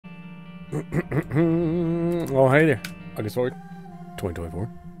Oh, hey there. August 4th, 2024.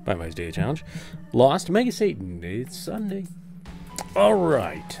 Five Eyes Day Challenge. Lost Mega Satan. It's Sunday.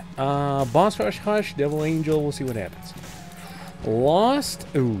 Alright. Boss Rush Hush, Devil Angel. We'll see what happens. Lost.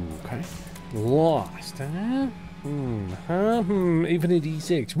 Ooh, okay. Lost, huh? Even a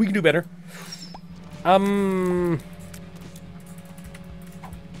D6. We can do better. I'm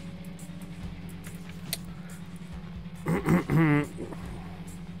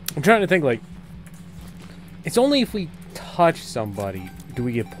trying to think, like, it's only if we touch somebody do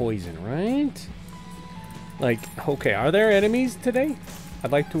we get poison, right? Like, okay, are there enemies today?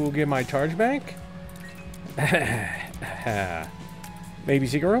 I'd like to get my charge back. Maybe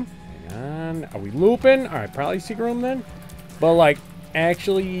secret room? Hang on. Are we looping? Alright, probably secret room then. But, like,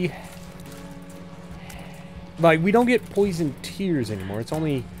 actually, like, we don't get poison tears anymore. It's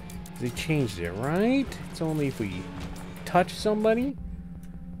only, they changed it, right? It's only if we touch somebody.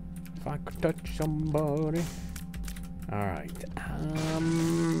 If I could touch somebody. Alright.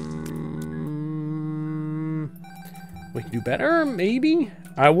 We can do better, maybe?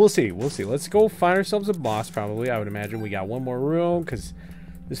 Alright, we'll see. We'll see. Let's go find ourselves a boss, probably. I would imagine we got one more room, because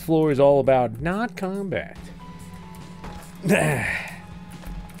this floor is all about not combat.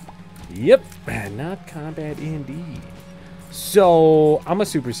 Yep. Not combat indeed. So, I'm a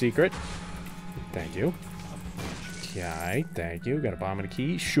super secret. Thank you. Okay, thank you. Got a bomb and a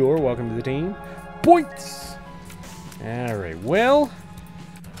key. Sure, welcome to the team. Points! Alright, well,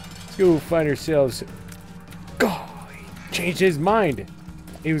 let's go find ourselves. God, he changed his mind.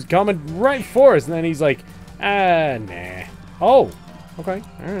 He was coming right for us, and then he's like, nah. Oh, okay,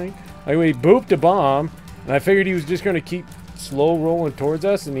 alright. Like, we booped a bomb, and I figured he was just going to keep slow rolling towards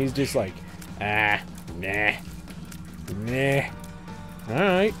us, and he's just like, nah.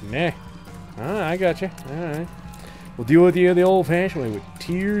 Alright, nah. I got you. Alright. We'll deal with you the old-fashioned way with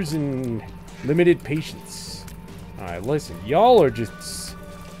tears and limited patience. Alright, listen. Y'all are just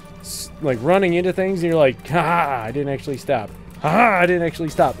like running into things and you're like, ha! I didn't actually stop. Ha! I didn't actually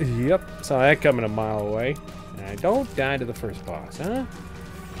stop. Yep. Saw that coming a mile away. Alright, don't die to the first boss, huh?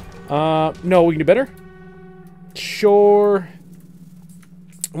 No, we can do better? Sure.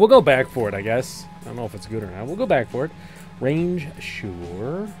 We'll go back for it, I guess. I don't know if it's good or not. We'll go back for it. Range,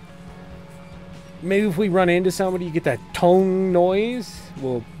 sure. Maybe if we run into somebody, you get that tongue noise,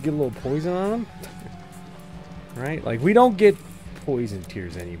 we'll get a little poison on them. Right? Like, we don't get poison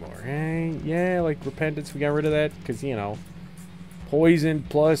tears anymore, right? Yeah, like repentance, we got rid of that, because, you know, poison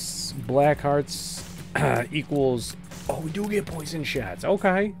plus black hearts equals... Oh, we do get poison shots.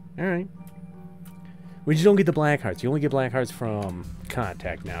 Okay. Alright. We just don't get the black hearts. You only get black hearts from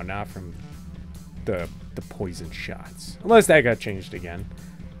contact now, not from the poison shots. Unless that got changed again.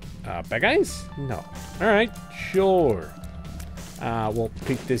 Bad guys? No. Alright, sure. We'll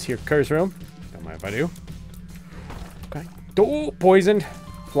peek this here curse room. Don't mind if I do. Okay. Oh, poisoned.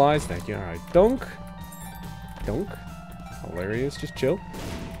 Flies, thank you. Alright, dunk. Dunk. Hilarious, just chill.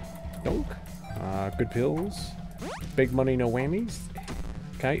 Dunk. Good pills. Big money, no whammies.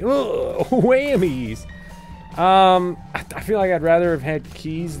 Okay. Oh, whammies! I feel like I'd rather have had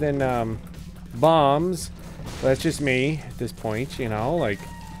keys than, bombs. But that's just me at this point, you know, like...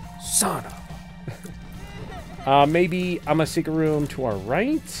 Son of... maybe I'm a secret room to our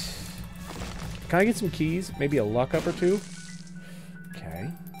right. Can I get some keys? Maybe a luck up or two?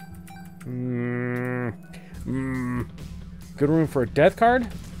 Okay. Good room for a death card?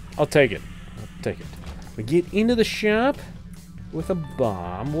 I'll take it. I'll take it. We get into the shop with a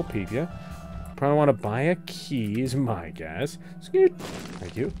bomb. We'll peep you. Probably want to buy a key is my guess. Scoot.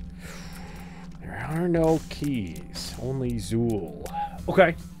 Thank you. There are no keys. Only Zool.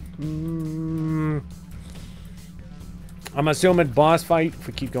 Okay. I'm assuming boss fight if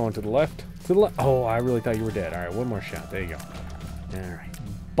we keep going to the left. To the left. Oh, I really thought you were dead. Alright, one more shot. There you go. Alright.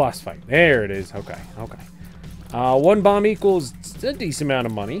 Boss fight. There it is. Okay. Okay. One bomb equals a decent amount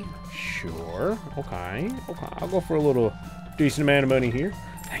of money. Sure. Okay. Okay. I'll go for a little decent amount of money here.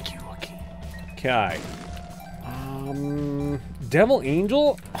 Thank you. Okay. Devil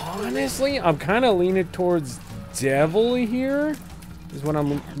Angel? Honestly, I'm kind of leaning towards Devil here. Is what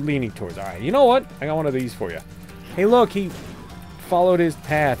I'm leaning towards. Alright, you know what? I got one of these for you. Hey, look, he followed his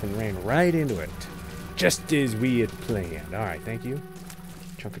path and ran right into it. Just as we had planned. Alright, thank you.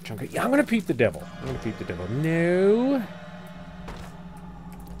 Chunka. Yeah, I'm gonna peep the devil. No.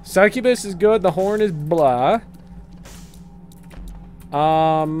 Succubus is good. The horn is blah.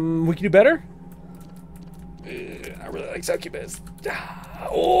 We can do better? I really like Succubus.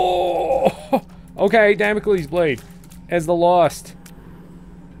 Oh! Okay, Damocles Blade. As the Lost.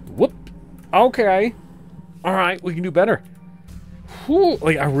 Whoop. Okay. Alright, we can do better. Whew,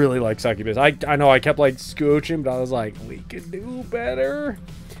 like, I really like succubus. I know I kept, like, scooching, but I was like, we can do better.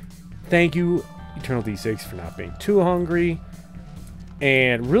 Thank you, Eternal D6, for not being too hungry.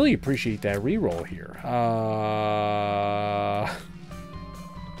 And really appreciate that reroll here.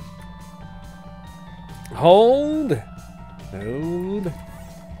 Hold. And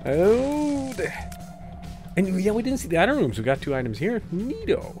yeah, we didn't see the item rooms. We got 2 items here.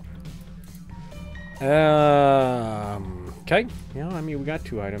 Neato. Okay. Yeah, I mean, we got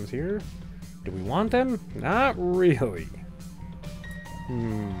 2 items here. Do we want them? Not really.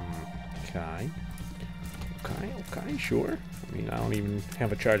 Okay. Okay, sure. I mean, I don't even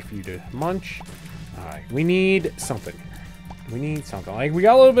have a charge for you to munch. Alright, we need something here. We need something. Like, we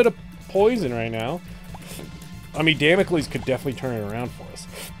got a little bit of poison right now. I mean, Damocles could definitely turn it around for us.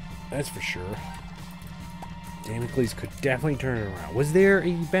 That's for sure. Damocles could definitely turn it around. Was there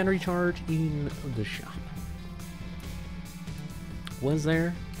a battery charge in the shop? Was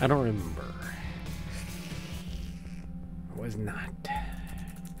there? I don't remember. Was not.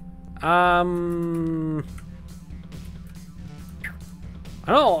 I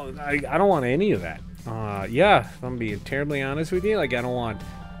don't want any of that. Yeah, if I'm being terribly honest with you, like, I don't want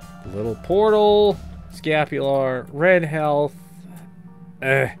little portal, scapular, red health.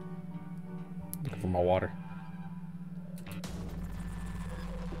 Looking for my water.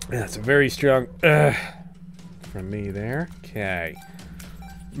 That's a very strong from me there. Okay.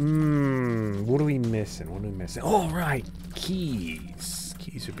 What are we missing? What are we missing? Oh, right. Keys.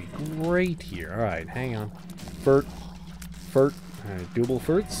 Keys would be great here. All right, hang on. Furt. All right, double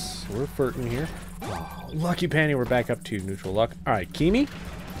furts. We're furting here. Oh, lucky penny. We're back up to neutral luck. All right, Kimi.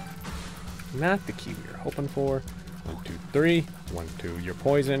 Not the key we were hoping for. 1, 2, 3. 1, 2, you're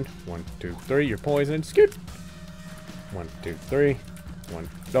poisoned. 1, 2, 3, you're poisoned. Scoot. 1, 2, 3. 1.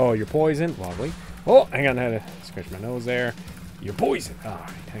 Oh, you're poisoned. Lovely. Oh, hang on. I had to scratch my nose there. You're poisoned. All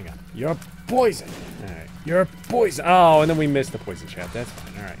right, hang on. You're poisoned. All right, you're poisoned. Oh, and then we missed the poison shot. That's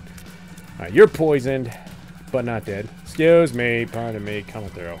fine. All right. All right, you're poisoned, but not dead. Excuse me. Pardon me. Coming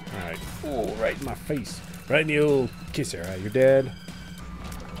through. All right. Oh, right in my face. Right in the old kisser. All right, you're dead.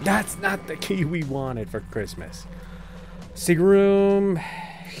 That's not the key we wanted for Christmas. Secret room.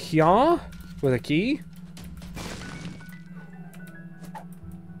 Yeah? With a key?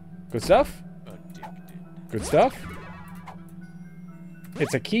 Good stuff? Good stuff?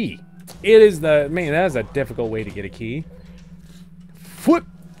 It's a key. It is the... Man, that is a difficult way to get a key. Whoop!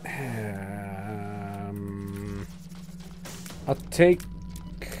 I'll take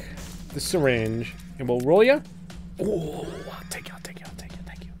the syringe and we'll roll you. Oh, I'll take it. Thank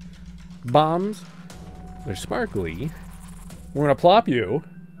you. Bombs. They're sparkly. We're gonna plop you.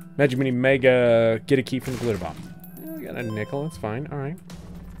 Imagine when you mega get a key from the glitter bomb. Oh, I got a nickel. That's fine. All right.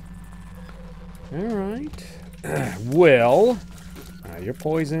 All right. Well, you're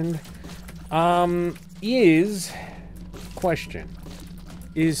poisoned. Question.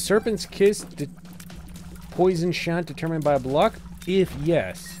 Is Serpent's Kiss poison shot determined by luck? If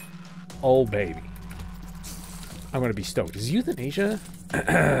yes, oh baby, I'm gonna be stoked. Is euthanasia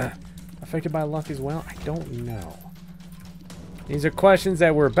affected by luck as well? I don't know. These are questions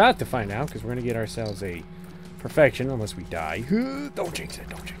that we're about to find out because we're gonna get ourselves a perfection unless we die. Don't jinx it.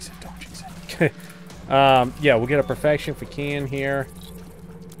 Don't jinx it. Yeah, we'll get a perfection if we can here.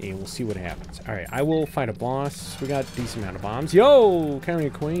 And we'll see what happens. Alright, I will fight a boss. We got a decent amount of bombs. Yo!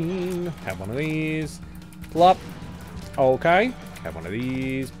 Carrying Queen. Have one of these. Plop. Okay. Have one of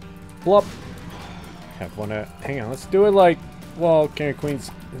these. Plop. Have one of... Hang on, let's do it like... Well, Carrying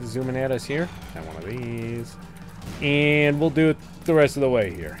Queen's zooming at us here. Have one of these. And we'll do it the rest of the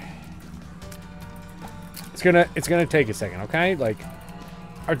way here. It's gonna take a second, okay? Like,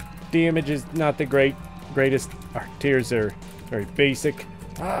 our damage is not the greatest. Our tiers are very basic.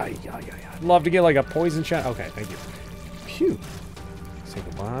 I'd love to get like a poison shot. Okay, thank you. Phew. Take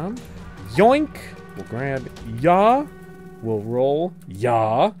a bomb. Yoink. We'll grab ya. We'll roll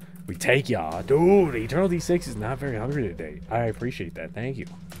ya. We take ya. Dude, Eternal D6 is not very hungry today. I appreciate that. Thank you.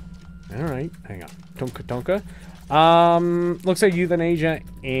 All right, hang on. Tonka. Looks like euthanasia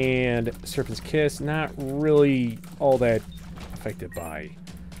and Serpent's Kiss. Not really all that affected by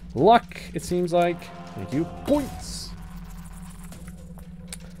luck, it seems like. Thank you. Points.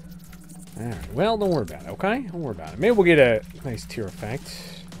 Alright, well, don't worry about it, okay? Don't worry about it. Maybe we'll get a nice tier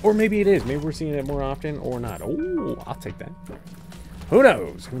effect. Or maybe it is. Maybe we're seeing it more often or not. Oh, I'll take that. Who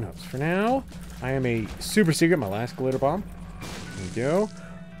knows? Who knows? For now, I am a super secret. My last glitter bomb. There we go.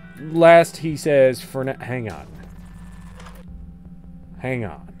 Last, he says, for now. Hang on. Hang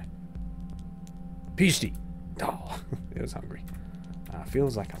on. Peachy. Oh, it was hungry.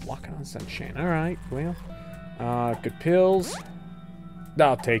 Feels like I'm walking on sunshine. Alright, well. Good pills.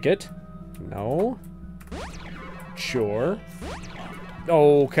 I'll take it. No. Sure.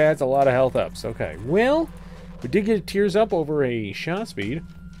 Okay, that's a lot of health ups. Okay, well, we did get a tears up over a shot speed.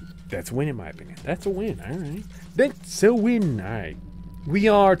 That's a win in my opinion. That's a win. All right. That's a win. All right. We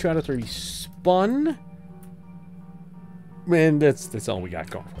are 2 out of 3 spun. And that's all we got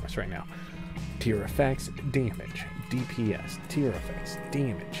going for us right now. Tier effects, damage, DPS. Tier effects,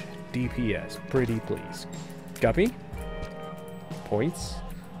 damage, DPS. Pretty please. Guppy. Points.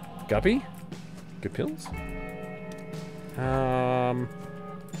 Guppy. Good pills.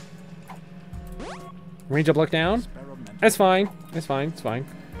 Range up, look down. That's fine. That's fine. It's fine.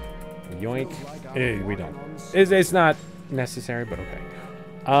 Yoink. We don't. It's not necessary, but okay.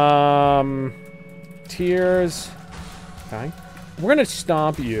 Tears. Okay. We're gonna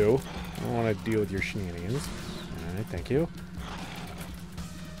stomp you. I don't want to deal with your shenanigans. All right. Thank you.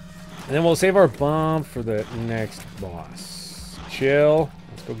 And then we'll save our bomb for the next boss. Chill.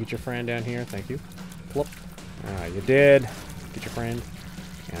 Let's go get your friend down here. Thank you. Flip. Alright, you did. Get your friend.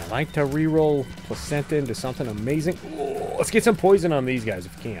 And I like to reroll placenta into something amazing. Oh, let's get some poison on these guys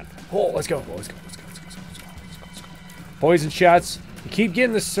if we can. Oh, let's go. Let's go. Let's go. Let's go. Let's go. Let's go. Let's go. Poison shots. You keep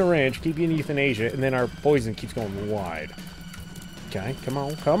getting the syringe, keep getting euthanasia, and then our poison keeps going wide. Okay, come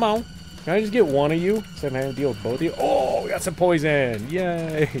on. Come on. Can I just get one of you instead of having to deal with both of you? Oh, we got some poison.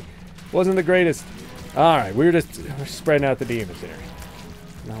 Yay. Wasn't the greatest. Alright, we're spreading out the demons there.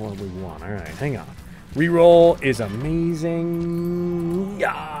 Not what we want. Alright, hang on. Reroll is amazing.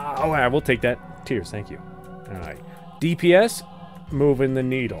 Yeah. Alright, we'll take that. Tears, thank you. Alright. DPS, moving the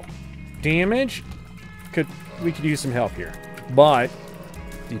needle. Damage, we could use some help here. But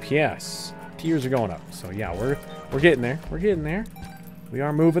DPS, tears are going up. So yeah, we're getting there. We're getting there. We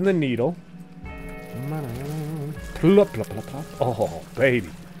are moving the needle. Plop, plop, plop, plop. Oh, baby.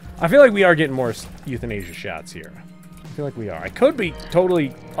 I feel like we are getting more euthanasia shots here. I feel like we are. I could be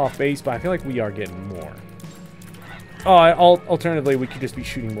totally off base, but I feel like we are getting more. Oh, alternatively, we could just be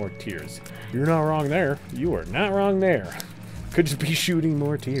shooting more tears. You're not wrong there. You are not wrong there. Could just be shooting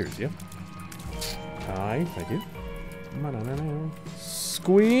more tears. Yep. Hi, thank you.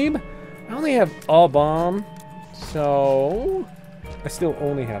 Squeeb. I only have a bomb, so I still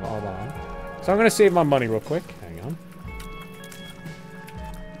only have a bomb. So I'm gonna save my money real quick. Hang on.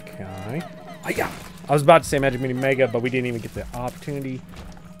 Okay. Hiya! I was about to say Magic Mini Mega, but we didn't even get the opportunity.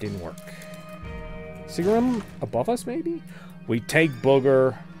 Didn't work. Sigarum above us, maybe? We take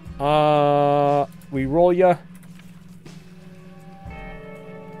Booger. We roll ya.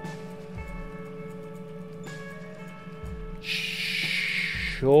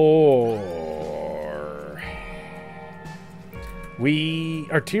 Sure.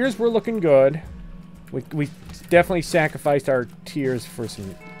 Our tears were looking good. We definitely sacrificed our tears for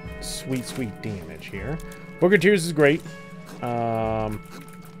some sweet, sweet damage here. Booger Tears is great. Alright,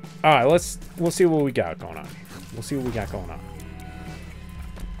 we'll see what we got going on here. We'll see what we got going on.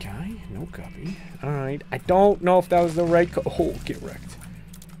 Okay, no guppy. Alright, I don't know if that was the right call. Oh, get wrecked.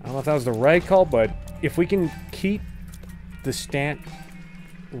 I don't know if that was the right call, but if we can keep the stat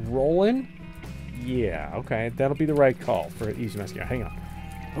rolling, yeah, okay, that'll be the right call for Easy Mascara. Hang on.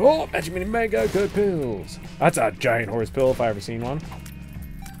 Oh, Magic Mini Mega, good pills. That's a giant horse pill if I ever seen one.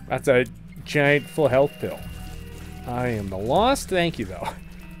 That's a giant full health pill. I am the lost. Thank you, though. I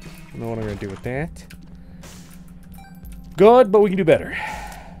don't know what I'm going to do with that. Good, but we can do better.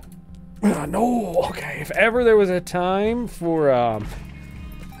 No, okay. If ever there was a time for,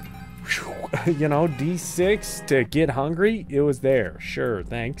 you know, D6 to get hungry, it was there. Sure,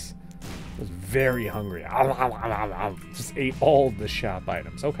 thanks. I was very hungry. Just ate all the shop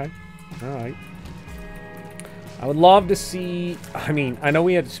items. Okay. All right. I would love to see... I mean, I know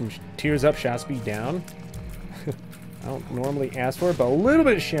we had some tears up, shot speed down. I don't normally ask for it, but a little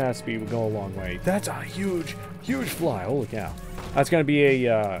bit of shot speed would go a long way. That's a huge, huge fly. Holy cow. That's going to be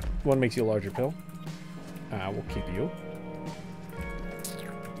a... one makes you a larger pill. We'll keep you.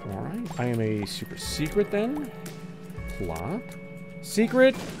 Alright. I am a super secret then. Plop.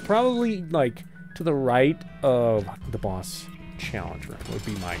 Secret, probably, like, to the right of the boss challenge room would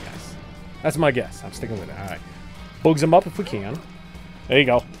be my guess. That's my guess. I'm sticking with it. Alright. Bugs them up if we can. There you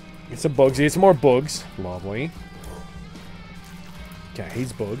go. Get some bugs. Get some more bugs. Lovely. Okay,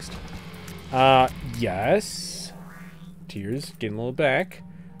 he's bugsed. Yes. Tears. Getting a little back.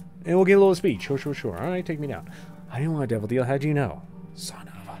 And we'll get a little speed. Sure, sure, sure. Alright, take me down. I didn't want a devil deal. How'd you know? Son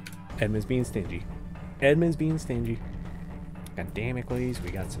of a... Edmund's being stingy. Edmund's being stingy. God damn it, please.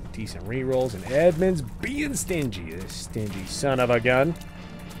 We got some decent rerolls, and Edmund's being stingy. This stingy son of a gun.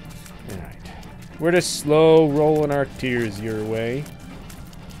 Alright. We're just slow rolling our tears your way.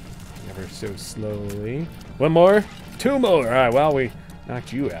 Ever so slowly. One more. Two more. Alright, well,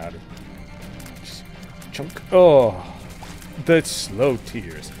 Knocked you out. Just chunk. Oh, the slow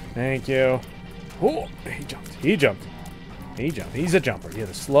tears. Thank you. Oh, he jumped. He jumped. He jumped. He's a jumper. Yeah,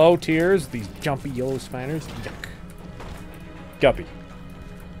 the slow tears. These jumpy yellow spiders. Yuck. Guppy.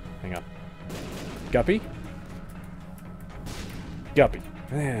 Hang on. Guppy. Guppy.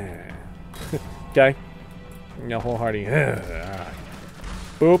 Okay. No wholehearted.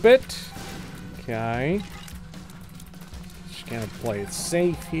 Boop it. Okay. Just gonna play it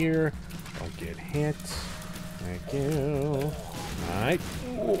safe here. Don't get hit. Thank you. Alright.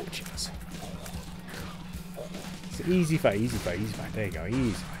 Oh, jeez. It's an easy fight, easy fight, easy fight. There you go,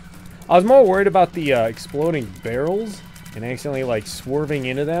 easy fight. I was more worried about the exploding barrels and accidentally, like, swerving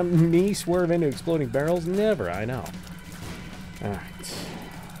into them. Me swerve into exploding barrels? Never, I know. Alright.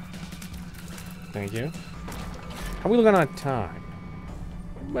 Thank you. How are we looking on time?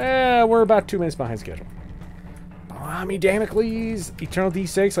 Well, we're about 2 minutes behind schedule. I mean, Damocles, Eternal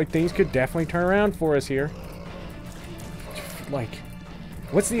D6, like, things could definitely turn around for us here. Like,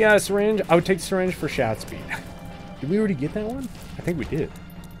 what's the syringe? I would take the syringe for shot speed. Did we already get that one? I think we did.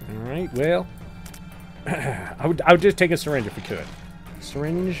 Alright, well, I would just take a syringe if we could.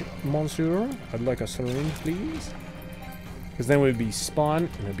 Syringe, monsieur? I'd like a syringe, please. Because then we'd be spawn,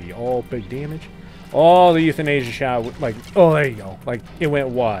 and it'd be all big damage. Oh, the euthanasia shot, like, oh, there you go. Like, it went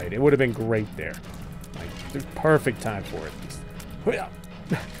wide. It would have been great there. Like, there's perfect time for it.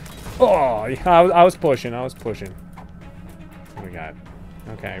 Oh, yeah, I was pushing. I was pushing. What do we got?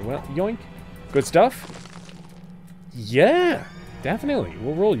 Okay, well, yoink. Good stuff. Yeah, definitely.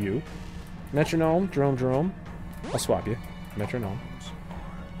 We'll roll you. Metronome, Jerome. I'll swap you. Metronome.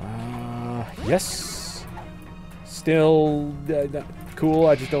 Yes. Still cool.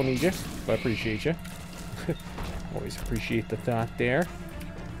 I just don't need you, but I appreciate you. Always appreciate the thought there.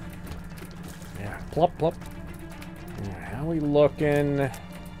 Yeah, plop, plop. Yeah, how we looking?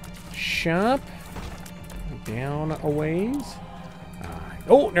 Shop. Down a ways.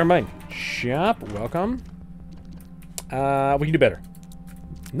 Oh, never mind. Shop, welcome. We can do better.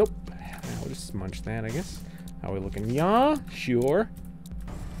 Nope. We'll just munch that, I guess. How we looking? Yeah, sure.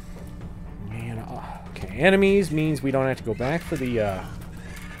 Man, okay. Enemies means we don't have to go back for the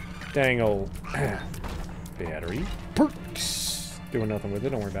dang old battery. Perks. Doing nothing with it.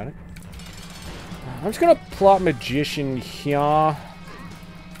 Don't worry about it. I'm just gonna plot Magician here,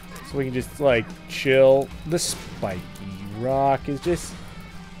 so we can just like chill. The spiky rock is just.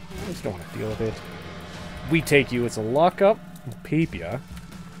 I just don't want to deal with it. We take you. It's a lockup. We'll peep ya.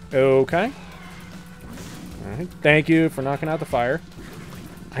 Okay. Alright. Thank you for knocking out the fire.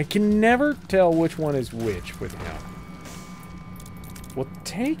 I can never tell which one is which with him. We'll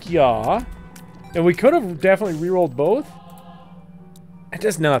take ya. And we could have definitely rerolled both. It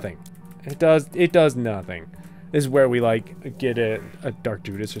does nothing. It does nothing. This is where we like get a Dark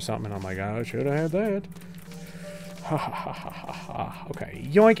Judas or something. And I'm like, oh, I should have had that. Ha ha ha ha ha. Okay.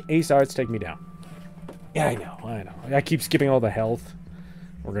 Yoink. Ace Arts take me down. Yeah, I know. I keep skipping all the health.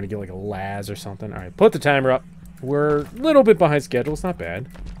 We're gonna get like a Laz or something. Alright, put the timer up. We're a little bit behind schedule. It's not bad.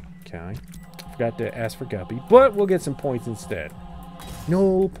 Okay. Forgot to ask for Guppy, but we'll get some points instead.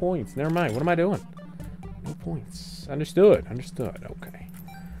 No points. Never mind. What am I doing? No points. Understood. Understood. Okay.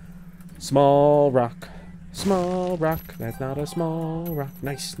 Small rock. Small rock. That's not a small rock.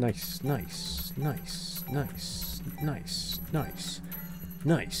 Nice, nice, nice, nice, nice, nice, nice,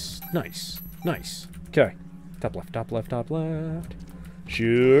 nice, nice, nice. Okay. Top left, top left, top left.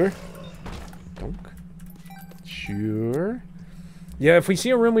 Sure. Donk. Sure. Yeah, if we see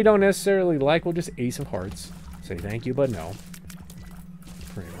a room we don't necessarily like, we'll just Ace of Hearts. Say thank you, but no.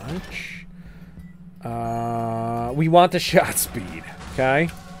 Pretty much. We want the shot speed. Okay.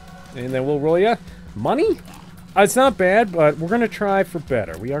 And then we'll roll ya. Money? It's not bad, but we're going to try for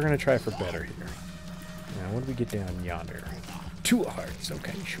better. We are going to try for better here. Now, what do we get down yonder? 2 hearts.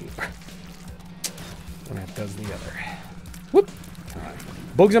 Okay, sure. One that does the other. Whoop. Alright.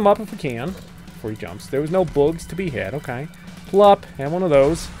 Bugs him up if we can. Before he jumps. There was no bugs to be had. Okay. Plop. Have one of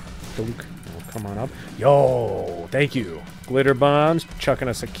those. Dunk. Oh, come on up. Yo. Thank you. Glitter bombs. Chucking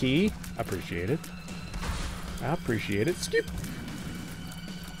us a key. I appreciate it. I appreciate it. Skip.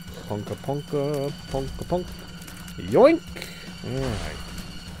 Punka punka. Punka punk. Yoink. Alright.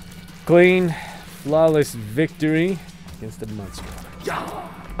 Clean. Flawless victory against the monster. Yeah.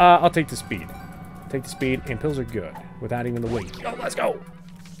 I'll take the speed. Take the speed, and pills are good without even the weight. Yo, let's go!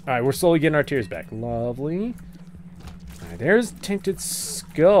 Alright, we're slowly getting our tears back. Lovely. Alright, there's Tinted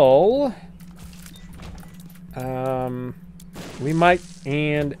Skull. We might,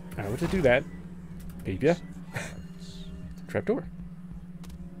 and... Alright, what to do that? Peep ya. Trapdoor.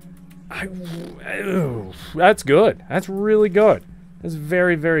 That's good. That's really good. That's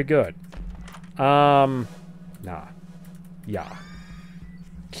very, very good. Nah. Yeah.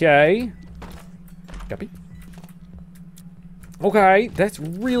 Okay. Copy. Okay, that's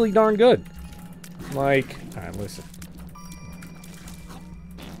really darn good. Like, alright, listen.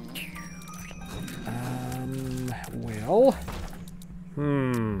 Well.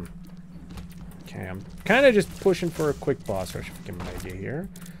 Okay, I'm kind of just pushing for a quick boss rush, if I get my idea here.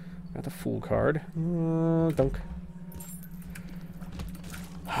 Got the Fool card. Dunk.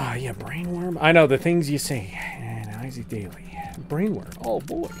 Ah, yeah, Brainworm. I know, the things you say. And Isaac Daily. Brainworm. Oh,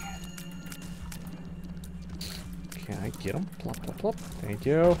 boy. Can I get him? Plop, plop, plop. Thank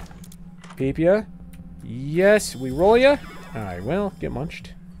you. Peep ya. Yes, we roll ya. Alright, well, get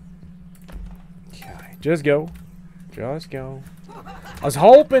munched. Okay, just go. Just go. I was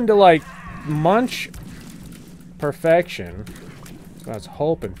hoping to, like, munch perfection. That's what I was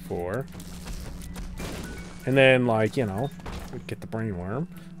hoping for. And then, like, you know, get the brainworm.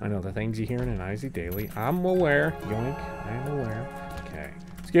 I know the things you hear in an Isaac Daily. I'm aware. Yoink. I'm aware. Okay.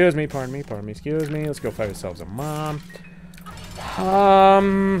 Excuse me, pardon me, pardon me, excuse me. Let's go fight ourselves a mom.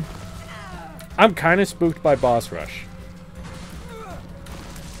 I'm kind of spooked by boss rush.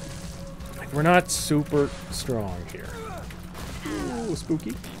 Like, we're not super strong here. Ooh,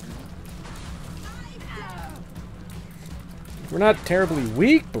 spooky. We're not terribly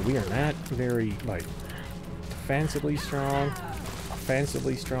weak, but we are not very, like, defensively strong.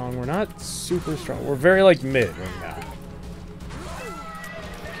 Offensively strong. We're not super strong. We're very, like, mid right now.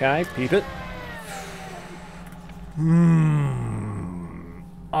 Okay, peep it.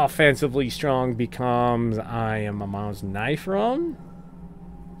 Offensively strong becomes I am a mom's knife run.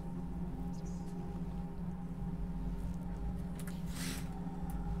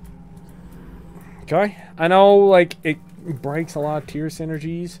 Okay. I know, like, it breaks a lot of tier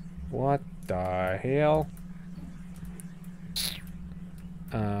synergies. What the hell?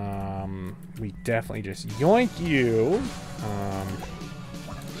 We definitely just yoink you.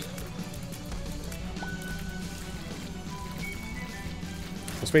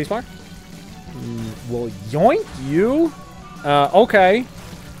 Spacebar? Well, yoink you? Okay.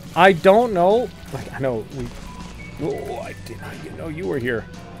 I don't know. Like, I know we... Oh, I did not even know you were here.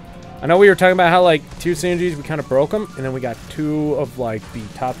 I know we were talking about how, like, tier synergies, we kind of broke them. And then we got 2 of, like, the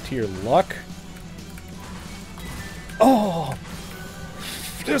top tier luck. Oh!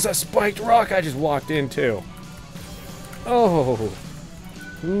 There's a spiked rock I just walked into. Oh.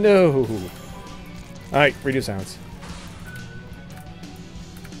 No. Alright, redo sounds.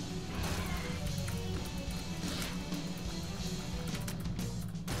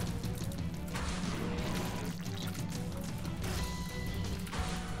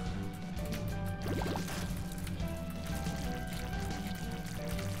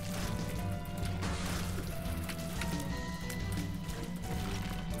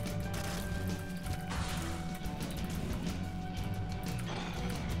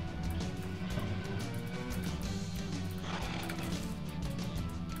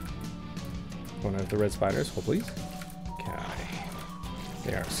 One of the red spiders, hold please. Okay.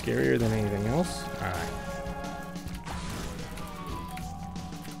 They are scarier than anything else. Alright.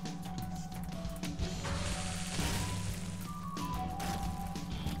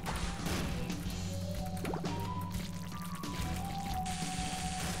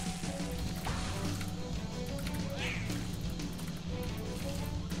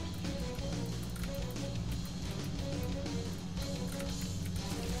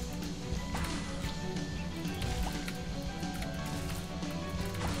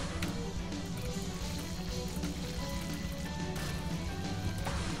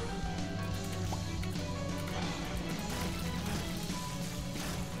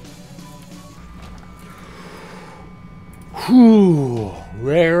 Whew,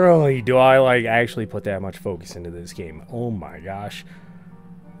 rarely do I, like, actually put that much focus into this game. Oh my gosh.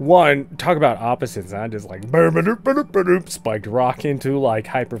 One, talk about opposites. I just, like, spiked rock into, like,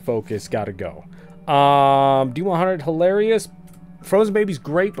 hyper focus, gotta go. D100, hilarious. Frozen Baby's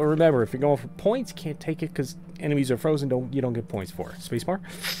great, but remember, if you're going for points, can't take it because enemies are frozen, you don't get points for. Spacebar.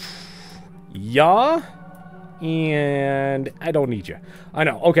 Yeah. And I don't need you. I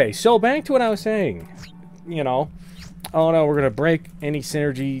know. Okay, so back to what I was saying. You know. Oh no, we're gonna break any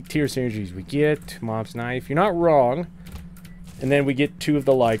synergy, tier synergies we get. Mom's knife. You're not wrong. And then we get 2 of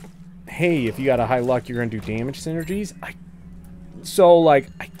the, like, hey, if you got a high luck, you're gonna do damage synergies. So, like,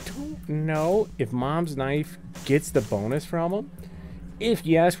 I don't know if Mom's knife gets the bonus from them. If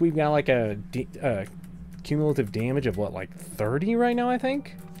yes, we've got, like, a cumulative damage of, what, like 30 right now, I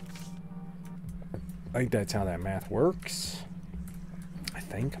think? I think that's how that math works. I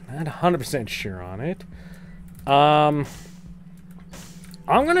think. I'm not 100% sure on it.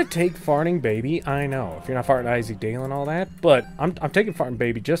 I'm gonna take Farting Baby. I know, if you're not farting Isaac Dale and all that, but I'm taking Farting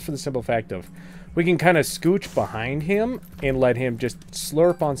Baby just for the simple fact of we can kind of scooch behind him and let him just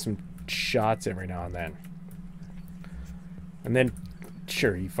slurp on some shots every now and then. And then,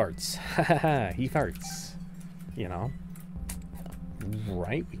 sure, he farts. He farts. You know?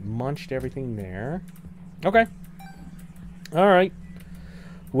 Right, we munched everything there. Okay. Alright.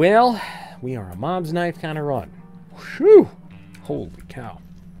 Well, we are a mom's knife kind of run. Whew! Holy cow.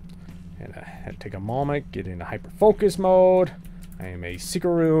 And I had to take a moment, get into hyper-focus mode. I am a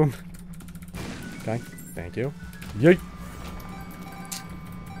secret room. Okay, thank you. Yeet!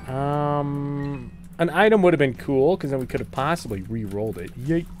 An item would have been cool, because then we could have possibly re-rolled it.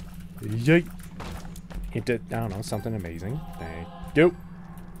 Yeet! Yeet! Into, I don't know, something amazing. Thank you.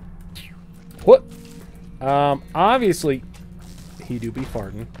 What? Obviously, he do be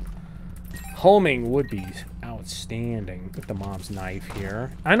farting. Homing would be outstanding with the mom's knife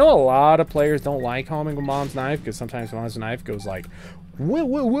here. I know a lot of players don't like homing with mom's knife because sometimes mom's knife goes like, whoa,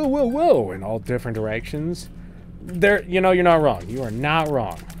 whoa, whoa, whoa, whoa, in all different directions. There, you know, you're not wrong. You are not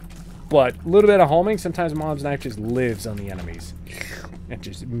wrong. But a little bit of homing, sometimes mom's knife just lives on the enemies. It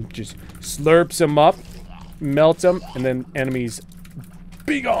just slurps them up, melts them, and then enemies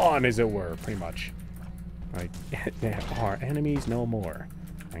be gone, as it were, pretty much. Like, there are enemies no more.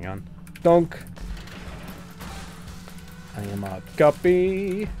 Hang on. Dunk. I am a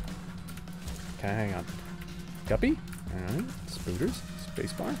guppy. Okay, hang on. Guppy? Alright. Spooters.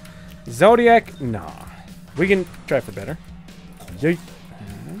 Spacebar. Zodiac? Nah. We can try for better. Yeet.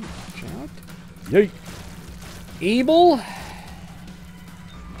 Alright. Watch out. Yeet. Evil?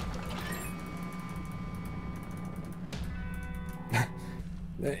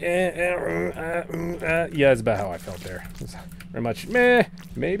 Yeah, that's about how I felt there. It's very much meh,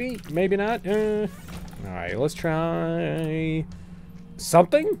 maybe, maybe not. Alright, let's try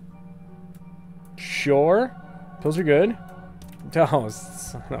something. Sure. Pills are good. Oh,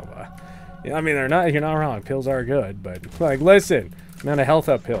 son of a... Yeah, I mean, they're not, you're not wrong. Pills are good, but, like, listen. Amount of health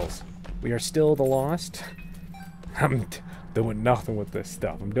up pills. We are still the lost. I'm doing nothing with this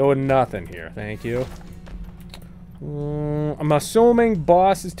stuff. I'm doing nothing here. Thank you. I'm assuming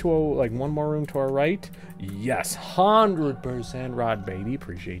boss is to, like, one more room to our right. Yes, 100% Rod Baby.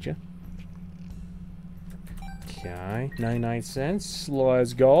 Appreciate you. Okay, 99 cents.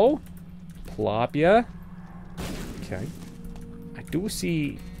 Let's go. Plop ya. Okay. I do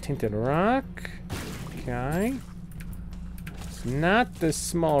see Tinted Rock. Okay. It's not the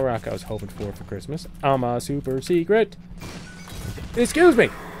small rock I was hoping for Christmas. I'm a super secret. Excuse me.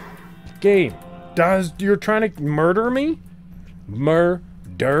 Game. You're trying to murder me?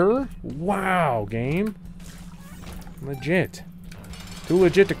 Murder? Wow, game. Legit. Too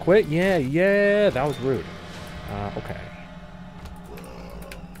legit to quit? Yeah, that was rude. Okay.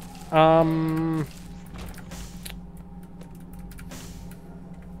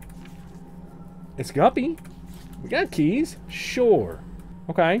 It's Guppy. We got keys. Sure.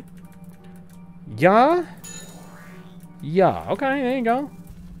 Okay. Yeah. Okay, there you go.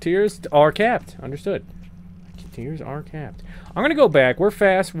 Tiers are capped. Understood. Tiers are capped. I'm gonna go back. We're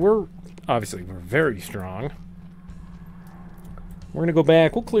fast. We're very strong. We're gonna go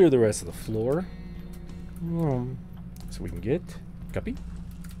back. We'll clear the rest of the floor. So we can get Guppy.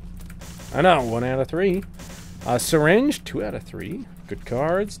 I know, 1 out of 3. Syringe, 2 out of 3. Good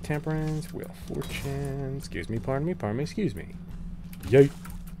cards. Temperance, Wheel of Fortune. Excuse me, pardon me, excuse me. Yay.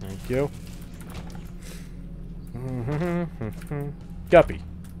 Thank you. Guppy.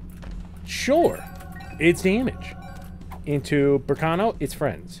 Sure. It's damage. Into Burkano, it's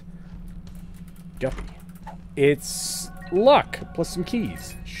friends. Guppy. It's luck, plus some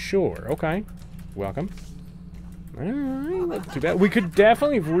keys. Sure, okay. Welcome. Alright, not too bad. We could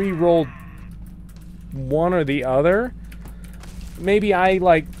definitely re-roll one or the other. Maybe I,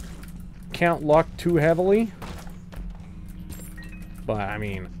 like, count luck too heavily. But, I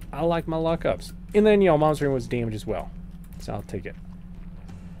mean, I like my luck ups. And then, you know, Mom's Ring was damage as well. So I'll take it.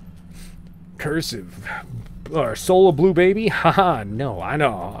 Cursive. Or Soul of Blue Baby? Haha, no, I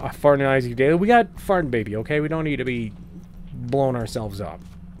know. Farting Isaac Daily. We got Farting Baby, okay? We don't need to be blowing ourselves up.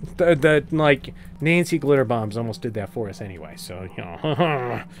 The like, Nancy Glitter Bombs almost did that for us anyway, so, you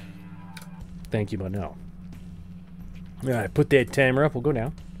know. Thank you, but no. Alright, put that timer up. We'll go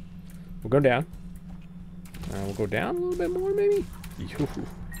down. We'll go down. We'll go down a little bit more, maybe? Go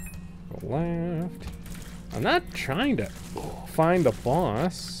left. I'm not trying to find the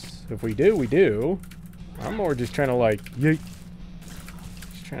boss. If we do, we do. I'm more just trying to, like, yeet.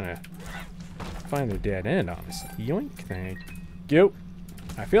 Just trying to find the dead end, honestly. Yoink, thank you.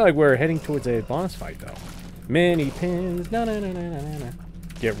 I feel like we're heading towards a boss fight, though. Mini pins. No.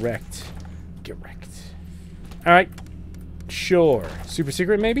 Get wrecked. Get wrecked. Alright. Sure. Super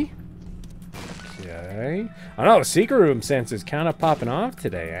secret, maybe? Okay. I know, secret room sense is kind of popping off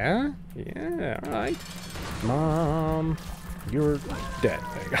today, huh? Yeah, alright. Mom, you're dead.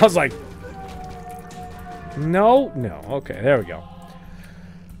 I was like... No? No. Okay, there we go.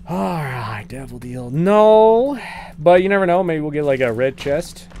 Alright, devil deal. No. But you never know. Maybe we'll get like a red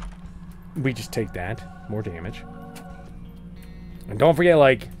chest. We just take that. More damage. And don't forget,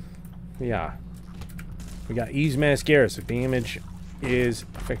 like... Yeah. We got Eve's Mascara, so damage is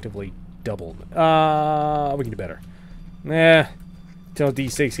effectively doubled. We can do better. Nah. Till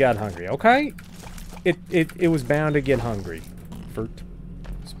D6 got hungry. Okay? It was bound to get hungry.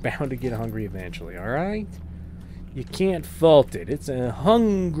 It's bound to get hungry eventually, alright? You can't fault it. It's a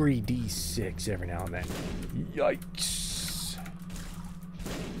hungry D6 every now and then. Yikes.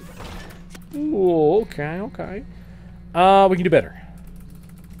 Ooh, okay, okay. We can do better.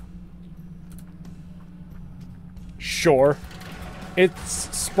 Sure.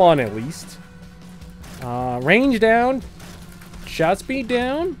 It's spawn at least. Range down. Shot speed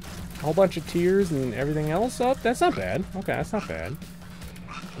down. A whole bunch of tears and everything else up. That's not bad. Okay, that's not bad.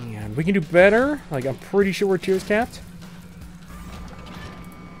 And we can do better. Like, I'm pretty sure we're tears capped.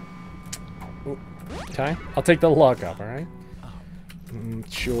 Ooh, okay. I'll take the luck up, alright?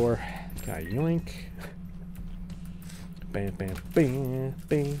 Sure. Got yoink. Bam, bam, bam,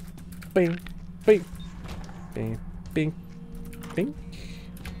 bam, bam, bam, bam, bam, bam.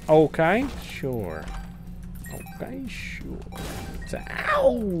 Okay, sure. Okay, sure.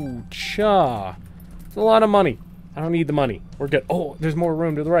 Ouch! It's a lot of money. I don't need the money. We're good. Oh, there's more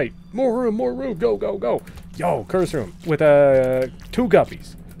room to the right. More room, more room. Go, go, go. Yo, curse room with 2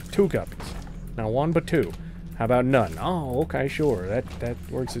 guppies. 2 guppies. Not 1, but 2. How about none? Oh, okay, sure. That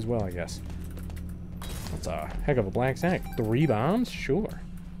works as well, I guess. That's a heck of a black sack. 3 bombs? Sure.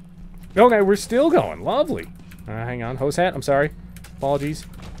 Okay, we're still going. Lovely. Hang on. Hose hat. I'm sorry. Apologies.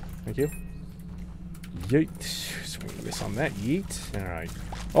 Thank you. Yeet. Swing and miss on that. Yeet. Alright.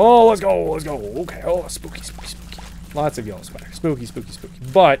 Oh, let's go. Let's go. Okay. Oh, spooky, spooky, spooky. Lots of yellow spider. Spooky, spooky, spooky.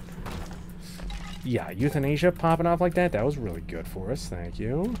 But, yeah, euthanasia popping off like that. That was really good for us. Thank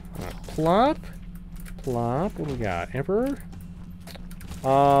you. Plop. Plop. What do we got? Emperor?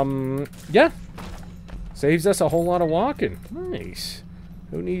 Yeah. Saves us a whole lot of walking. Nice.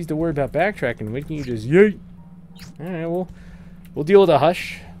 Who needs to worry about backtracking? We can just yeet. Alright, we'll deal with a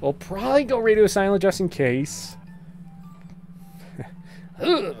hush. We'll probably go radio silent just in case.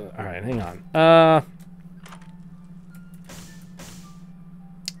 Alright, hang on.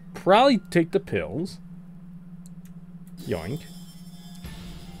 Probably take the pills. Yoink.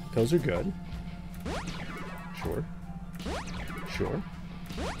 Those are good. Sure. Sure.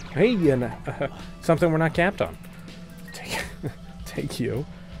 Hey, and something we're not capped on. Take you.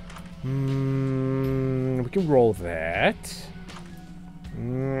 We can roll that.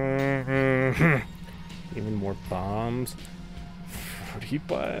 Even more bombs.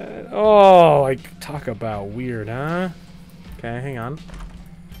 Oh, like, talk about weird, huh? Okay, hang on.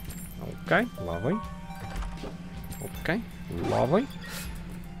 Okay, lovely. Okay, lovely.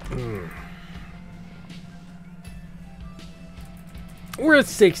 We're at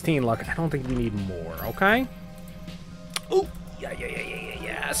 16 luck. I don't think we need more, okay? Oh,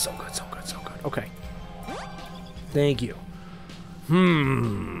 yeah. So good, so good, so good. Okay. Thank you.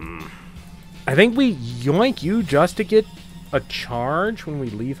 I think we yoink you just to get a charge when we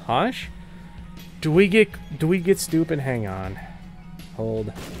leave Hush. Do we get stupid? Hang on.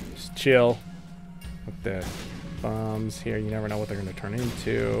 Hold. Just chill. With the bombs here, you never know what they're gonna turn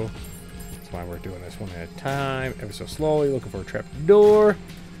into. That's why we're doing this one at a time, ever so slowly, looking for a trap door.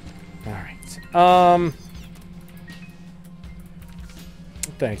 Alright.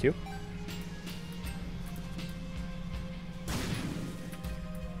 Thank you.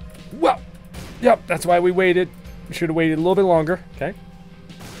 Well, yep, that's why we waited. We should have waited a little bit longer. Okay.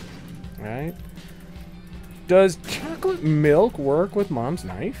 Alright. Does chocolate milk work with Mom's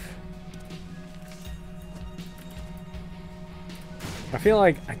knife? I feel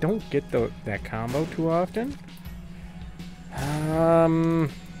like I don't get that combo too often.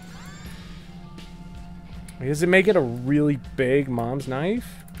 Does it make it a really big Mom's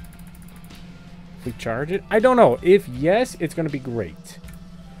knife? If we charge it? I don't know. If yes, it's going to be great.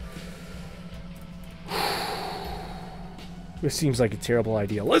 This seems like a terrible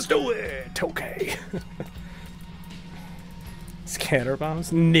idea. Let's do it! Okay. Scatter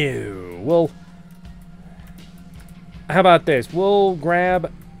bombs? No. Well, how about this? We'll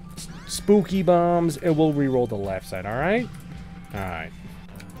grab spooky bombs and we'll re-roll the left side, alright? Alright.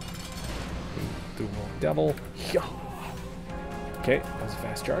 Devil. Okay, that was a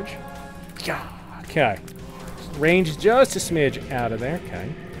fast charge. Yeah. Okay. Range just a smidge out of there. Okay.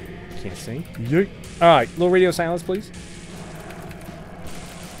 Can't see. Yeet. Alright, little radio silence, please.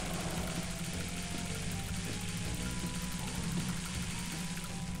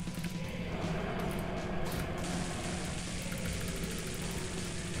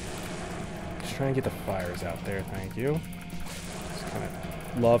 Just trying to get the fires out there, thank you. Just kind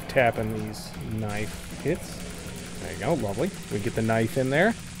of love tapping these knife hits. There you go, lovely. We get the knife in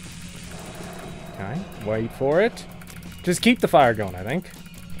there. Okay, wait for it. Just keep the fire going, I think.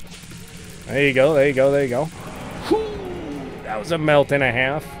 There you go, there you go, there you go. Whew, that was a melt and a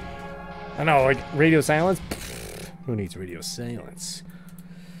half. I know, like, radio silence? Pfft, who needs radio silence?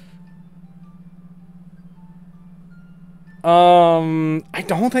 I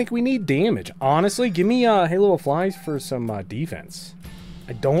don't think we need damage. Honestly, give me Halo of Flies for some defense.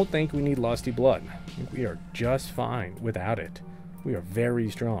 I don't think we need Lusty Blood. I think we are just fine without it. We are very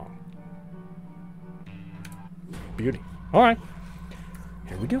strong. Beauty. Alright.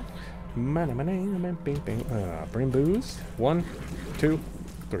 Here we go. Bring booze. 1, 2,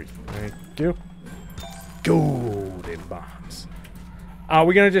 3. Thank you. Golden bombs. Are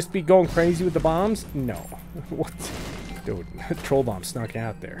we gonna just be going crazy with the bombs? No. What? Dude, troll bomb snuck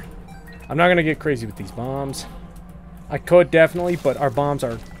out there. I'm not gonna get crazy with these bombs. I could definitely, but our bombs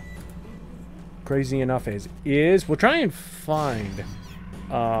are crazy enough as is. We'll try and find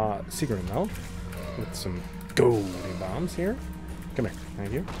secret room though, with some golden bombs here. Come here,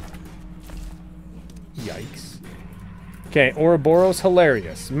 thank you. Yikes. Okay, Ouroboros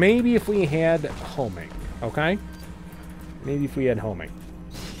hilarious. Maybe if we had homing, okay? Maybe if we had homing.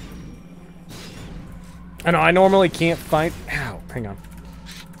 I know I normally can't fight. Ow, hang on.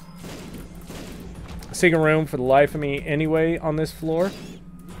 Secret room for the life of me anyway on this floor.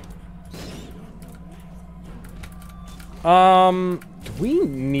 Do we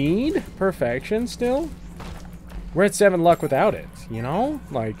need perfection still? We're at 7 luck without it, you know?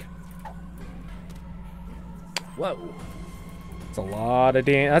 Like, whoa. That's a lot of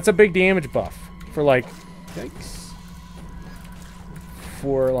damage. That's a big damage buff for like, yikes.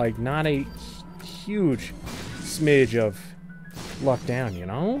 For like not a huge smidge of luck down, you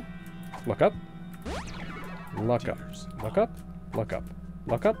know? Look up. Luck up. Luck up. Luck up.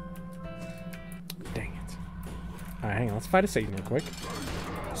 Luck up. Dang it. Alright, hang on. Let's fight a Satan real quick.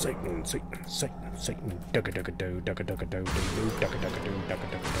 Satan, Satan, Satan, Satan. Dugga dugga do, dugga dugga do, do, dugga dugga do, dugga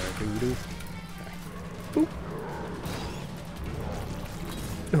dugga do, do. Boop.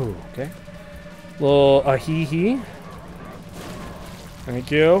 Oh, okay. Little hee.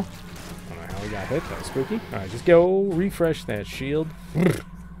 Thank you. I don't know how we got hit. That was spooky. Alright, just go refresh that shield.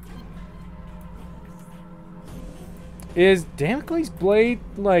 Is Damocles' blade,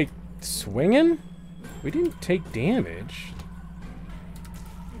 like, swinging? We didn't take damage.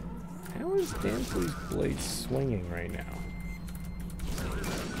 How is Damocles' blade swinging right now?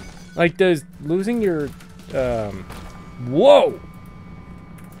 Like, does losing your, whoa!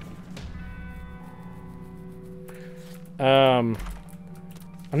 I'm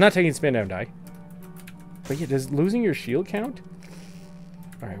not taking spin down die. But yeah, does losing your shield count?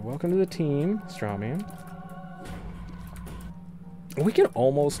 Alright, welcome to the team, Strawman. We can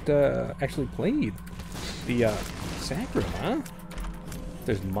almost actually play the Sacrum, huh?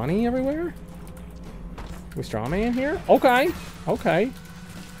 There's money everywhere? With Strawman here? Okay. Okay.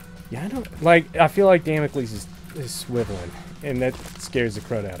 Yeah, I don't... Like, I feel like Damocles is swiveling. And that scares the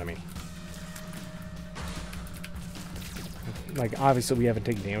crud out of me. Like, obviously we haven't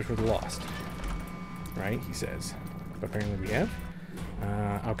taken damage, we're lost. Right? He says. But apparently we have.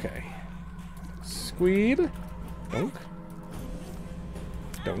 Okay. Squeeb. Dunk.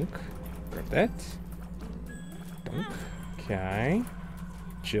 Dunk. Grab that. Dunk. Okay.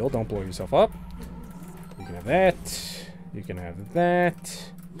 Chill, don't blow yourself up. You can have that. You can have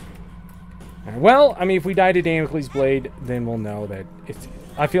that. Right, well, I mean, if we die to Damocles' blade, then we'll know that it's...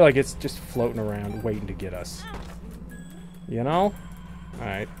 I feel like it's just floating around, waiting to get us. You know?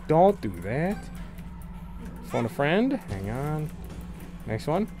 Alright, don't do that. Phone a friend. Hang on. Next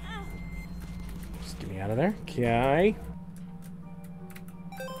one. Just get me out of there. Okay.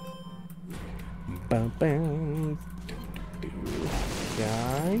 Bum, bum.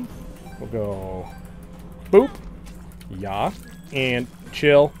 Okay. We'll go. Boop. Yeah. And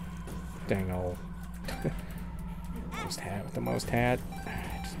chill. Dang old. Most hat with the most hat.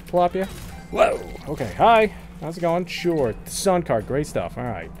 Just plop you. Whoa. Okay. Hi. How's it going? Sure. The sun card. Great stuff.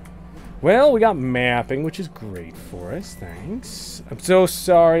 Alright. Well, we got mapping, which is great for us. Thanks. I'm so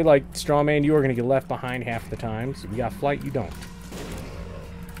sorry, like, Strawman, you are going to get left behind half the time. So we got flight, you don't.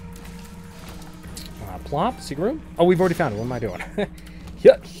 Plop, secret room. Oh, we've already found it. What am I doing?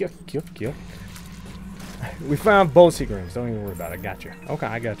 Yuck. We found both secret rooms. Don't even worry about it. Got you. Okay,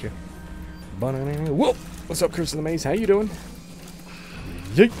 I got you. Whoa! What's up, Chris of the Maze? How you doing?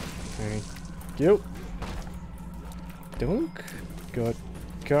 Yeet. Thank you. Dunk. Good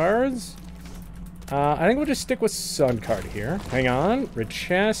cards. I think we'll just stick with Sun card here. Hang on. Red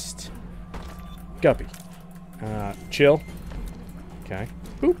chest. Guppy. Chill. Okay.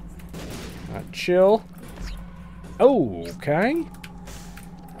 Boop. Chill. Oh, okay.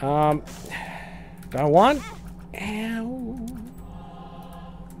 Do I want? Ow.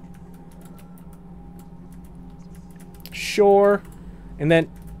 Sure. And then,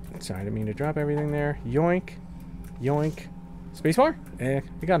 sorry, I didn't mean to drop everything there. Yoink. Yoink. Spacebar?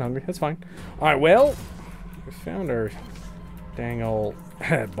 We got hungry. That's fine. Alright, well, we found our dang old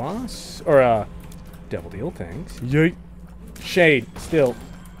boss. Or, devil deal things. Yeet. Shade. Still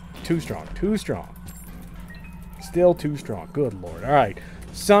too strong. Too strong. Still too strong. Good lord. Alright.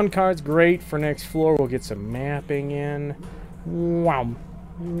 Sun card's great for next floor. We'll get some mapping in. Wow.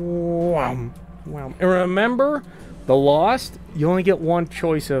 Wow. Wow. And remember, the Lost, you only get one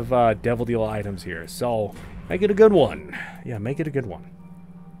choice of devil deal items here. So, make it a good one. Yeah, make it a good one.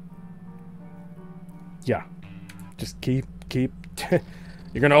 Yeah. Just keep. You're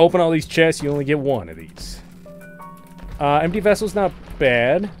going to open all these chests. You only get one of these. Empty vessel's not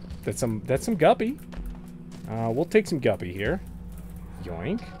bad. That's some guppy. We'll take some guppy here.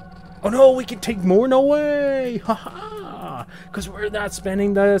 Yoink. Oh no, we can take more? No way! Haha! Because we're not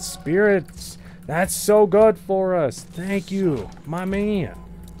spending the spirits. That's so good for us. Thank you, my man.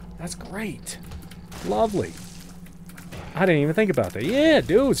 That's great. Lovely. I didn't even think about that. Yeah,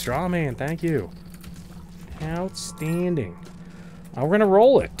 dude, straw man, thank you. Outstanding. We're gonna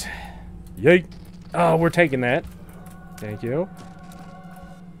roll it. Yeet. Oh, we're taking that. Thank you.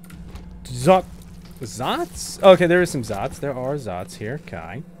 Zots? Okay, there is some Zots. There are Zots here.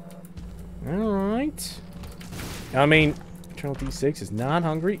 Okay. Alright. I mean, Eternal D6 is not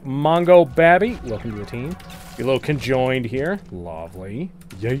hungry. Mongo Babby, welcome to the team. Be a little conjoined here. Lovely.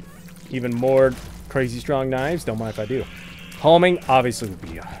 Yeet. Even more crazy strong knives. Don't mind if I do. Homing, obviously, would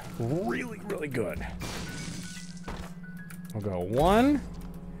be really, really good. We'll go 1.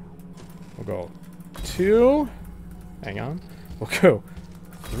 We'll go 2. Hang on. We'll go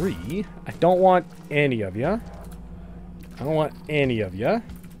 3. I don't want any of you. I don't want any of you.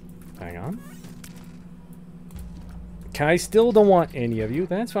 Hang on. Okay, I still don't want any of you.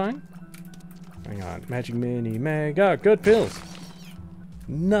 That's fine. Hang on. Magic Mini Mega. Good pills.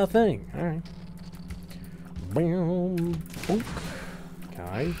 Nothing. Alright.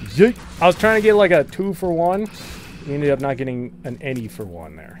 Okay. Yeet. I was trying to get like a 2 for 1. We ended up not getting an any for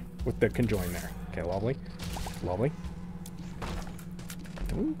 1 there. With the conjoin there. Okay, lovely. Lovely.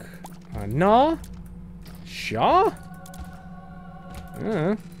 Dunk. Nah. Shaw?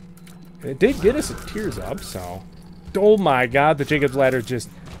 It did get us a tears up, so. Oh my god, the Jacob's Ladder just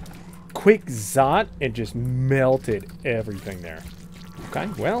quick zot and just melted everything there. Okay,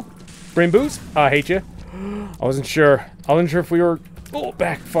 well. Brain boost. I hate you. I wasn't sure. I wasn't sure if we were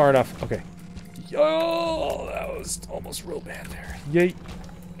back far enough. Okay. Oh, that was almost real bad there. Yeet.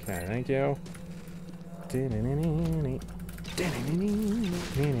 Okay, thank you.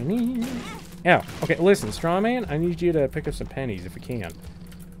 Ow. Okay, listen, straw man, I need you to pick up some pennies if we can.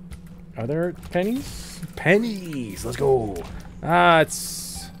 Are there pennies? Pennies! Let's go!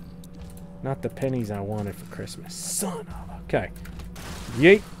 It's not the pennies I wanted for Christmas. Son of a... Okay.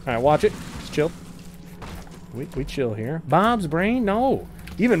 Yeet. Alright, watch it. Just chill. We chill here. Bob's brain? No.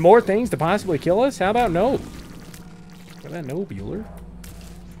 Even more things to possibly kill us? How about no? Look at that no, Bueller.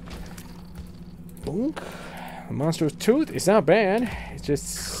 Boom. A monstrous tooth. It's not bad. It's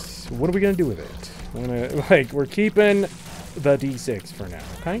just... What are we going to do with it? We're keeping the D6 for now,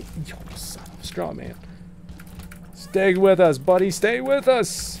 okay? Yo, son of a straw man. Stay with us, buddy. Stay with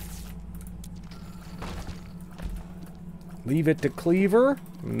us. Leave it to Cleaver?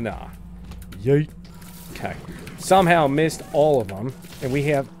 Nah. Yeet. Okay. Somehow missed all of them. And we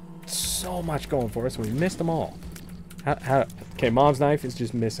have so much going for us. We missed them all. Okay, Mom's knife is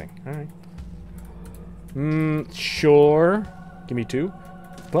just missing. Alright. Sure. Give me 2.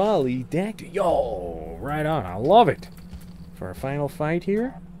 Polydactyl. Yo, right on. I love it. For our final fight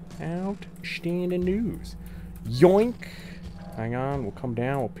here. Outstanding news. Yoink. Hang on. We'll come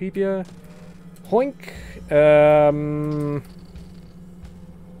down. We'll peep ya. Hoink.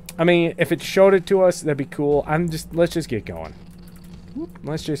 I mean, if it showed it to us, that'd be cool. Let's just get going.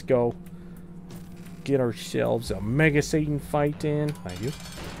 Let's just go get ourselves a Mega Satan fight in. Thank you.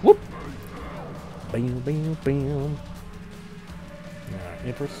 Whoop. Bam, bam, bam.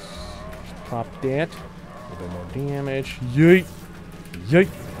 Empress. Pop that. A bit more damage. Yeet. Yeet.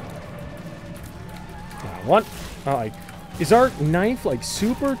 What? Like, is our knife like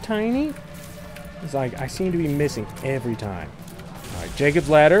super tiny? It's like I seem to be missing every time. All right, Jacob's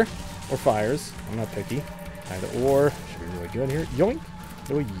ladder or fires. I'm not picky. Either or should be really good here. Yoink.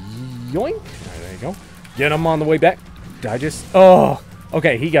 Yoink. All right, there you go. Get him on the way back. Did I just? Oh,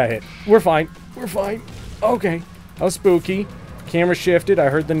 okay. He got hit. We're fine. We're fine. Okay. That was spooky. Camera shifted. I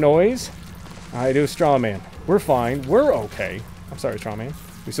heard the noise. I do a straw man. We're fine. We're okay. I'm sorry, straw man.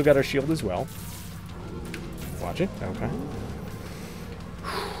 We still got our shield as well. Watch it. Okay.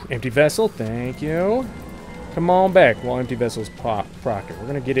 Empty vessel. Thank you. Come on back while empty vessel's proctor. We're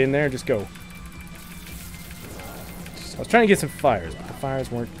gonna get in there and just go. I was trying to get some fires, but the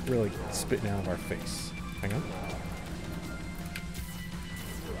fires weren't really spitting out of our face. Hang on.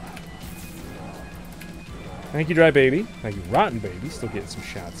 Thank you, dry baby. Thank you, rotten baby. Still getting some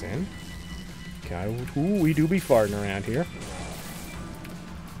shots in. Okay. Ooh, we do be farting around here.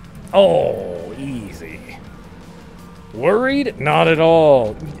 Oh, easy. Worried? Not at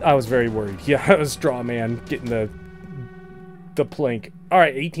all. I was very worried. Yeah, I was straw man getting the plank. All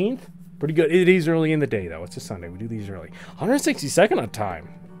right, 18th. Pretty good. It is early in the day, though. It's a Sunday. We do these early. 162nd on time.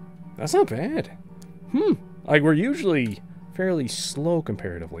 That's not bad. Like, we're usually fairly slow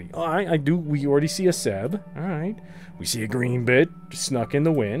comparatively. Oh, I do. We already see a Seb. All right. We see a green bit. Just snuck in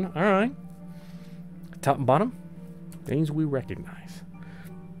the win. All right. Top and bottom. Things we recognize.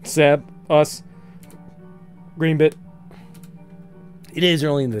 Seb. Us. Green bit. It is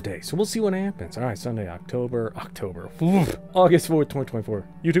early in the day, so we'll see what happens. All right, Sunday, August 4th, 2024.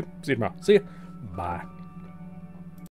 YouTube, see you tomorrow. See ya. Bye.